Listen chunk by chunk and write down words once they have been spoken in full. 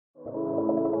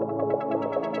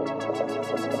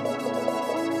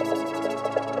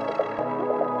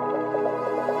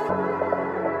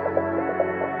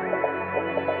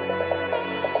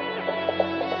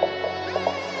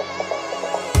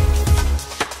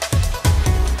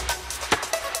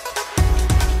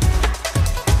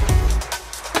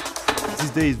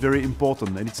day is very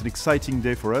important and it's an exciting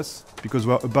day for us because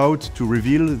we're about to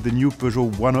reveal the new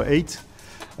Peugeot 108,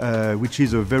 which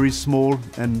is a very small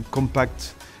and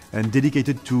compact and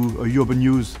dedicated to a urban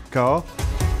use car.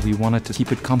 We wanted to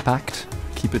keep it compact,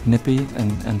 keep it nippy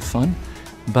and fun,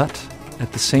 but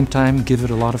at the same time give it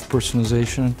a lot of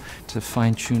personalization to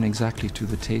fine-tune exactly to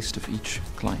the taste of each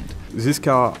client. This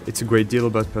car, it's a great deal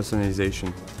about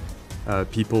personalization.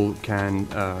 People can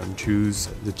choose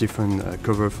the different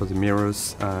cover for the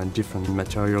mirrors, different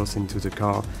materials into the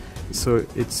car. So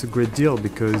it's a great deal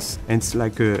because it's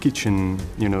like a kitchen,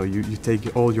 you know, you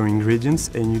take all your ingredients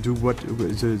and you do what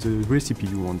the recipe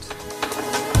you want.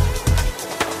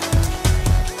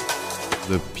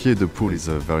 The pied de poule is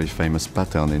a very famous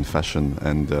pattern in fashion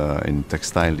and in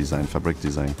textile design, fabric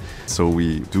design. So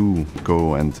we do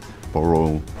go and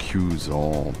borrow cues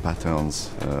or patterns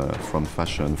from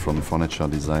fashion, from furniture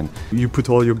design. You put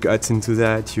all your guts into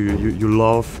that, you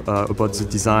love about the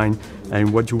design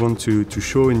and what you want to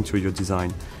show into your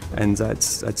design. And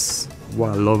that's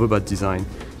what I love about design,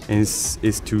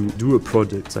 is to do a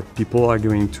product that people are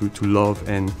going to love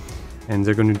and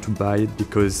they're going to buy it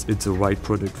because it's the right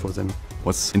product for them.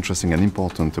 What's interesting and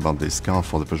important about this car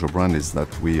for the Peugeot brand is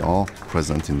that we are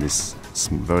present in this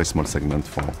very small segment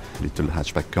for little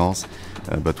hatchback cars,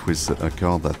 but with a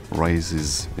car that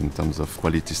rises in terms of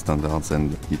quality standards,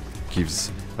 and it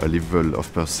gives a level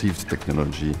of perceived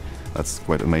technology that's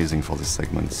quite amazing for this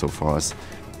segment. So for us,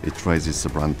 it raises the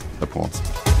brand upwards.